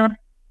out there,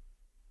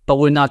 but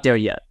we're not there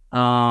yet.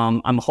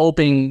 I'm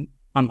hoping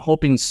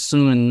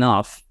soon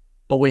enough,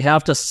 but we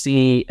have to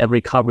see a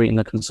recovery in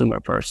the consumer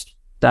first.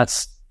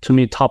 That's, to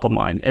me, top of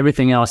mind.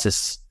 Everything else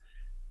is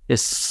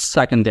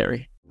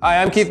secondary. Hi,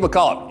 I'm Keith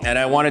McCullough, and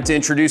I wanted to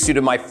introduce you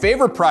to my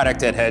favorite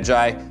product at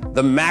Hedgeye,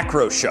 The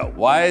Macro Show.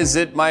 Why is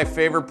it my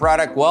favorite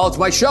product? Well, it's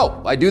my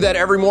show. I do that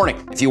every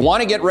morning. If you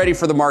want to get ready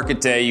for the market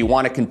day, you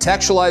want to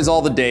contextualize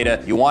all the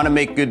data, you want to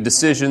make good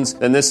decisions,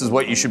 then this is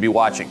what you should be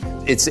watching.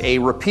 It's a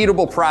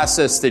repeatable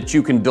process that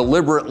you can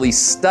deliberately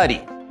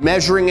study,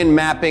 measuring and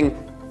mapping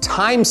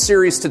time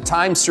series to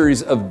time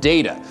series of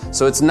data.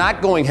 So it's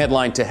not going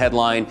headline to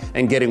headline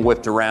and getting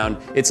whipped around.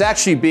 It's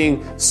actually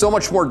being so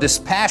much more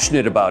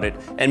dispassionate about it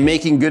and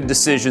making good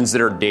decisions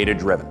that are data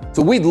driven.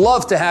 So we'd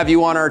love to have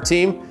you on our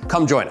team.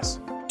 Come join us.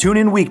 Tune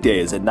in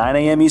weekdays at 9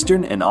 a.m.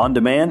 Eastern and on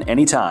demand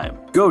anytime.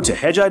 Go to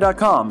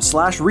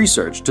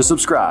hedgeye.com/research to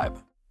subscribe.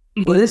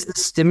 What is the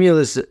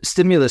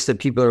stimulus that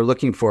people are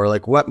looking for?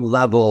 Like what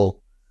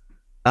level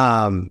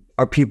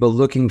are people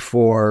looking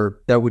for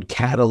that would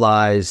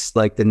catalyze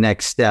like the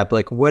next step?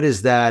 Like what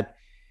is that?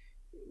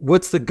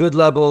 What's the good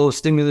level of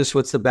stimulus?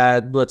 What's the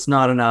bad? What's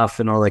not enough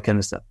and all that kind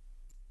of stuff?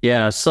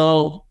 Yeah.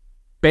 So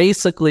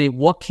basically,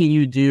 what can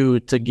you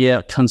do to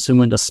get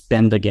consumer to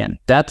spend again?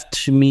 That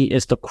to me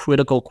is the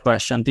critical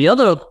question. The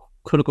other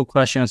critical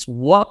question is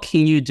what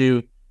can you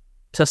do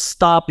to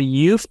stop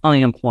youth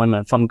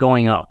unemployment from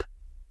going up?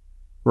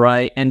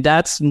 Right. And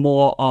that's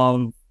more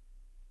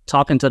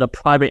talking to the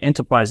private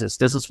enterprises.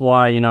 This is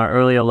why,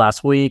 earlier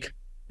last week,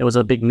 there was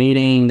a big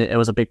meeting. It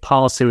was a big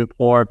policy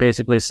report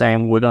basically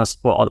saying we're going to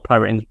support all the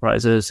private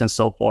enterprises and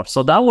so forth.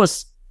 So that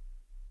was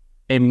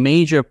a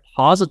major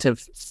positive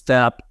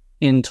step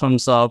in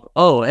terms of,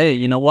 oh, hey,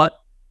 you know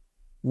what?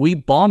 We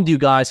bombed you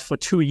guys for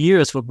 2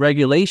 years with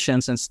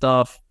regulations and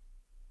stuff.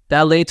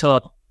 That led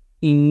to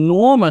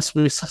enormous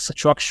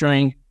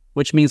restructuring,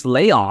 which means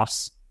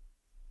layoffs.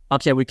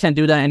 Okay, we can't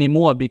do that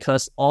anymore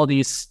because all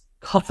these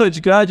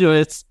college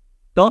graduates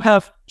don't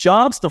have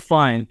jobs to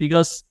find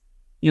because,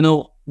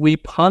 we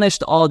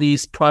punished all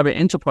these private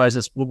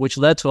enterprises, which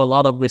led to a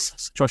lot of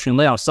restructuring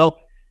layoffs. So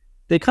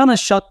the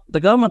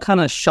government kind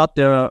of shut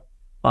their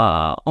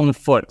own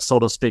foot, so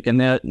to speak, and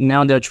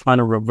they're trying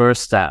to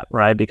reverse that,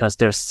 right? Because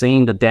they're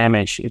seeing the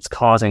damage it's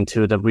causing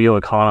to the real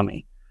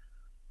economy.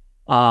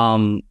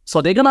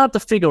 So they're gonna have to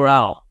figure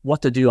out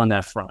what to do on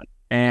that front,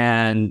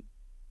 and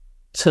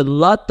to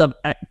let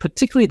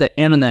particularly the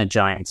internet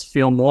giants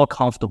feel more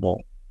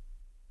comfortable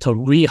to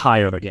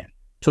rehire again,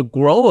 to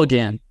grow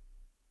again,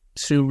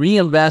 to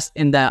reinvest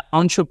in that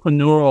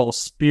entrepreneurial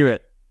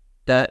spirit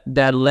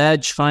that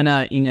led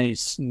China in a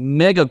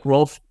mega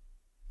growth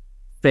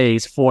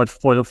phase for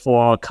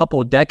a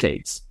couple of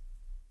decades.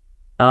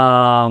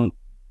 That's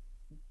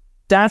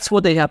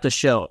what they have to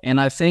show.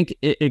 And I think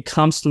it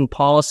comes through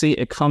policy,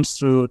 it comes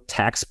through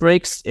tax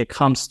breaks, it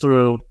comes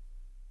through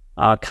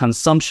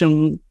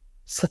consumption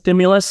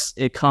stimulus,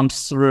 it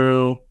comes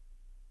through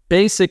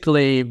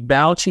basically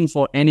vouching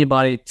for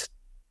anybody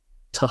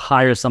to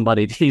hire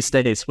somebody these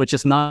days, which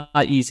is not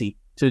easy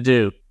to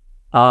do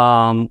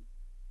in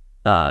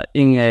a,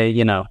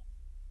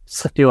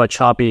 still a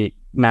choppy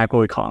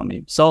macro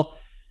economy. So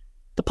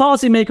the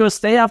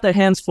policymakers, they have their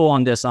hands full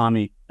on this,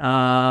 Ami.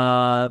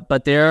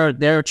 But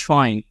they're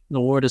trying.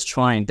 The world is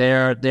trying.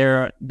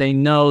 They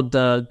know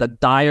the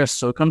dire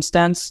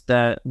circumstance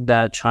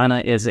that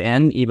China is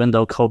in, even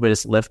though COVID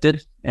is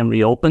lifted and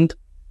reopened,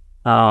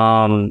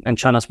 and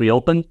China's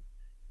reopened.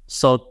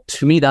 So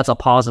to me, that's a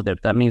positive.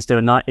 That means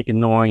they're not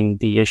ignoring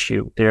the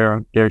issue.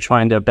 They're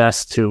trying their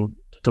best to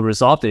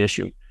resolve the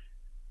issue.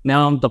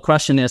 Now the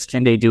question is,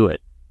 can they do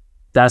it?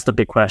 That's the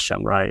big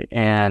question, right?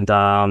 And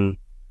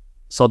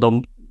so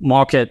the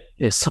market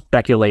is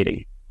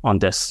speculating on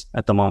this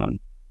at the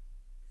moment.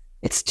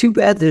 It's too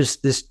bad there's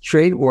this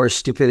trade war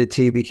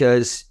stupidity,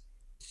 because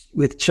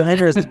with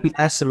China's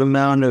massive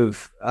amount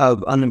of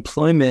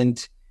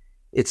unemployment,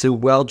 it's a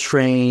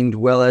well-trained,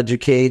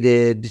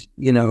 well-educated,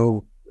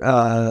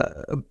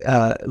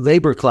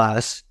 labor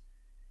class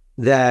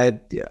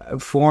that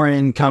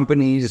foreign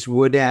companies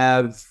would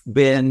have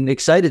been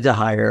excited to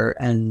hire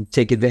and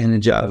take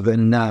advantage of.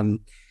 And,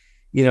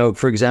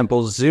 for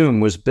example, Zoom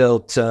was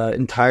built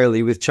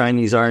entirely with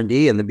Chinese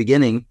R&D in the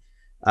beginning.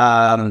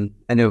 I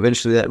know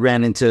eventually that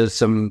ran into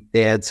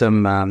they had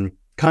some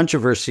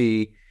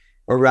controversy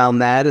around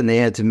that, and they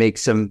had to make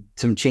some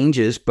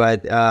changes,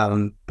 but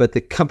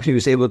the company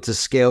was able to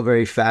scale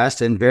very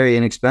fast and very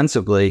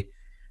inexpensively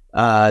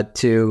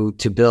to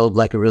build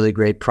like a really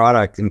great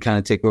product and kind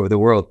of take over the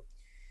world.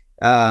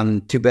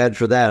 Too bad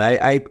for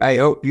that. I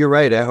hope you're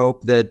right. I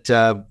hope that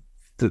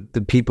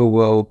the people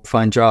will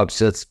find jobs.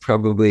 That's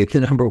probably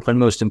the number one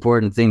most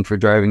important thing for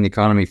driving the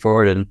economy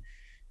forward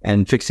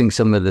and fixing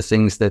some of the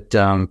things that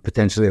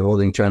potentially are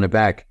holding China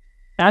back.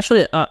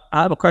 Actually, I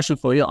have a question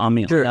for you,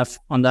 Ami, sure.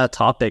 on that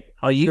topic.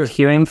 Are you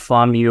hearing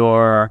from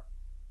your,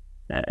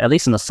 at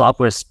least in the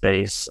software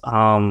space,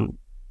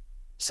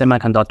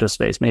 semiconductor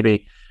space,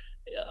 maybe,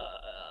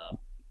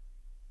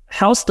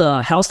 how's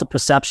the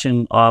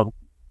perception of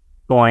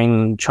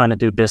trying to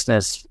do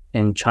business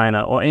in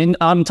China?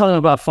 I'm talking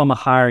about from a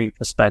hiring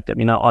perspective.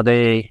 Are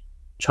they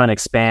trying to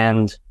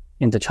expand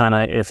into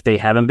China if they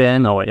haven't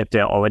been, or if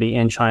they're already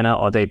in China?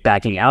 Are they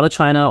backing out of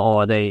China,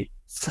 or are they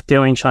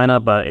still in China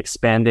but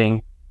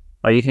expanding?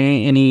 Are you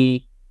hearing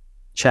any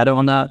chatter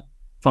on that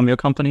from your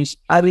companies?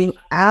 I mean,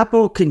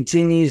 Apple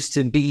continues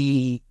to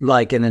be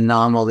like an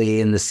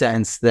anomaly in the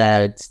sense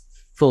that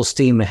full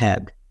steam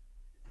ahead.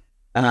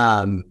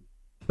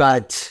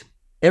 But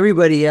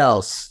everybody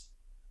else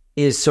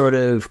is sort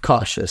of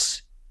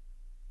cautious,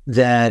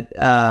 that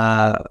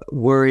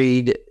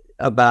worried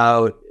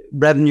about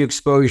revenue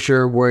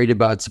exposure, worried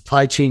about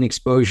supply chain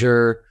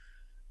exposure,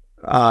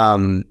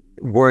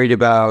 worried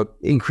about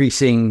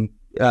increasing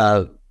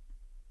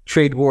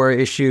trade war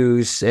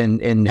issues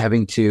and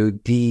having to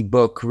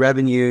de-book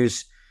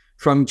revenues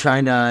from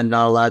China and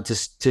not allowed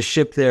to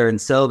ship there and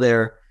sell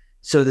there.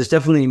 So there's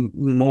definitely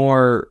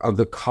more of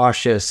the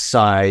cautious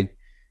side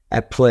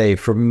at play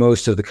for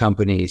most of the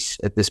companies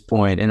at this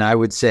point. And I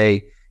would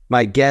say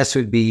my guess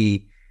would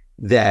be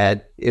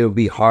that it would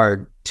be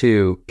hard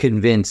to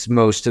convince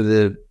most of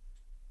the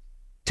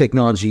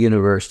technology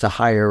universe to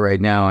hire right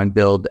now and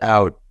build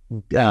out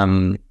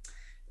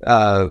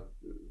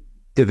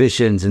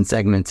divisions and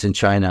segments in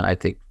China, I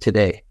think,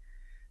 today.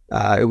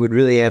 It would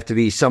really have to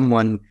be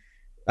someone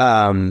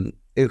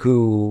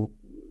who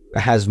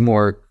has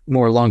more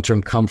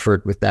long-term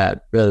comfort with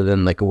that rather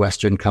than like a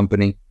Western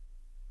company.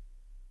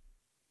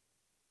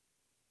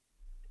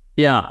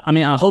 Yeah, I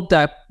mean, I hope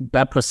that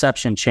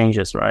perception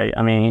changes, right?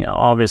 I mean,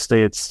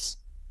 obviously, it's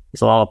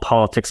a lot of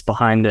politics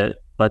behind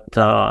it, but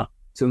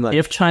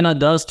if China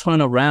does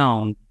turn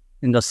around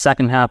in the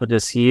second half of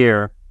this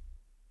year,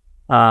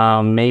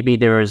 maybe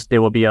there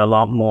will be a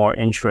lot more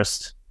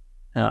interest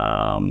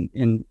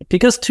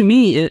because to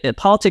me,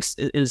 politics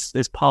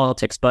is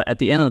politics, but at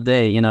the end of the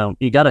day,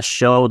 you got to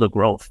show the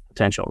growth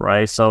potential,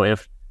 right? So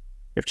if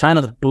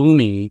China's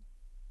booming,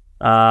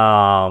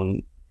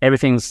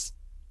 everything's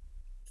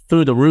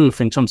through the roof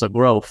in terms of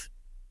growth,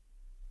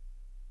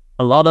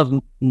 a lot of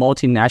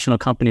multinational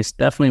companies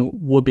definitely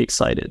would be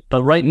excited.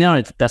 But right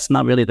now, that's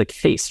not really the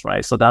case,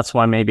 right? So that's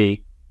why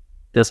maybe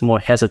there's more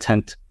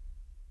hesitant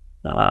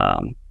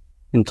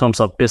in terms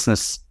of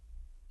business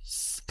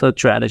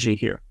strategy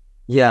here.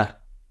 Yeah,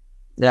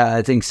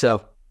 I think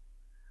so.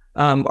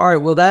 All right,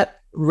 well,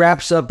 that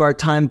wraps up our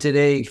time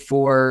today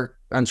for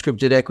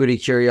Unscripted Equity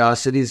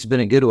Curiosity. This has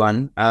been a good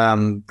one.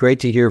 Great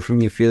to hear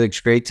from you, Felix.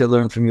 Great to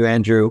learn from you,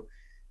 Andrew.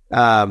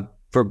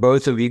 For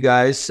both of you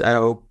guys, I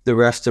hope the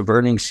rest of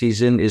earnings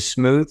season is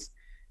smooth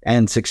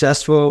and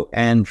successful.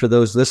 And for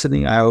those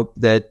listening, I hope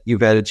that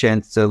you've had a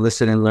chance to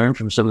listen and learn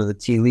from some of the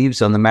tea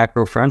leaves on the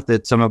macro front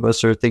that some of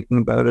us are thinking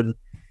about and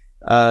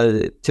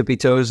tippy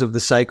toes of the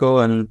cycle,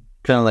 and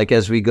kind of like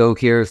as we go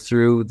here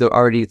through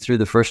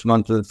the first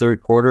month of the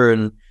third quarter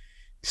and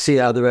see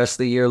how the rest of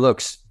the year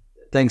looks.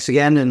 Thanks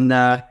again, and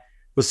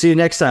we'll see you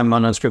next time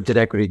on Unscripted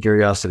Equity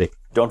Curiosity.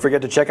 Don't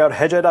forget to check out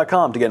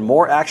Hedgeye.com to get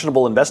more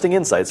actionable investing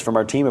insights from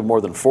our team of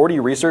more than 40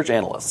 research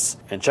analysts.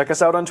 And check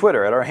us out on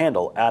Twitter at our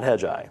handle,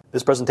 @Hedgeye.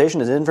 This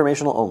presentation is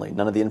informational only.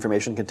 None of the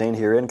information contained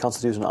herein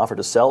constitutes an offer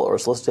to sell or a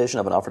solicitation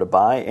of an offer to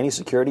buy any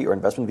security or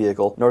investment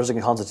vehicle, nor does it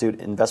constitute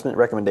investment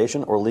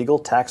recommendation or legal,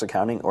 tax,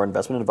 accounting, or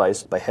investment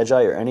advice by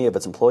Hedgeye or any of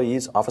its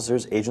employees,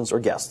 officers, agents, or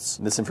guests.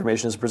 This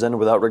information is presented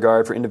without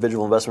regard for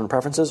individual investment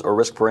preferences or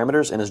risk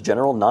parameters and is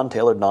general,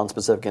 non-tailored,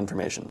 non-specific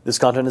information. This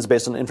content is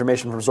based on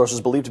information from sources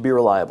believed to be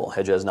reliable.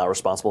 Hedgeye is not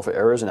responsible for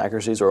errors,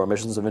 inaccuracies, or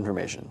omissions of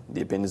information.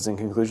 The opinions and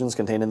conclusions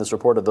contained in this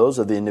report are those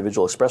of the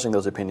individual expressing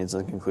those opinions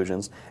and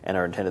conclusions and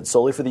are intended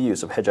solely for the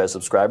use of Hedgeye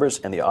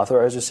subscribers and the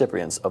authorized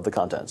recipients of the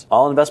content.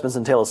 All investments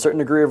entail a certain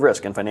degree of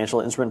risk, and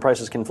financial instrument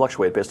prices can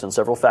fluctuate based on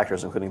several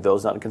factors, including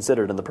those not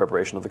considered in the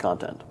preparation of the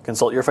content.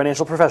 Consult your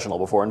financial professional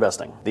before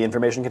investing. The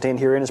information contained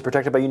herein is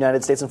protected by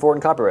United States and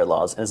foreign copyright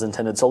laws and is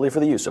intended solely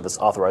for the use of its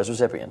authorized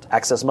recipient.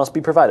 Access must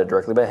be provided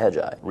directly by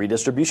Hedgeye.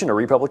 Redistribution or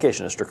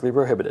republication is strictly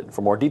prohibited.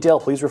 For more detail,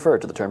 please refer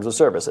to the terms of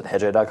service at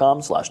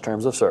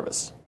hedgeye.com/terms of service.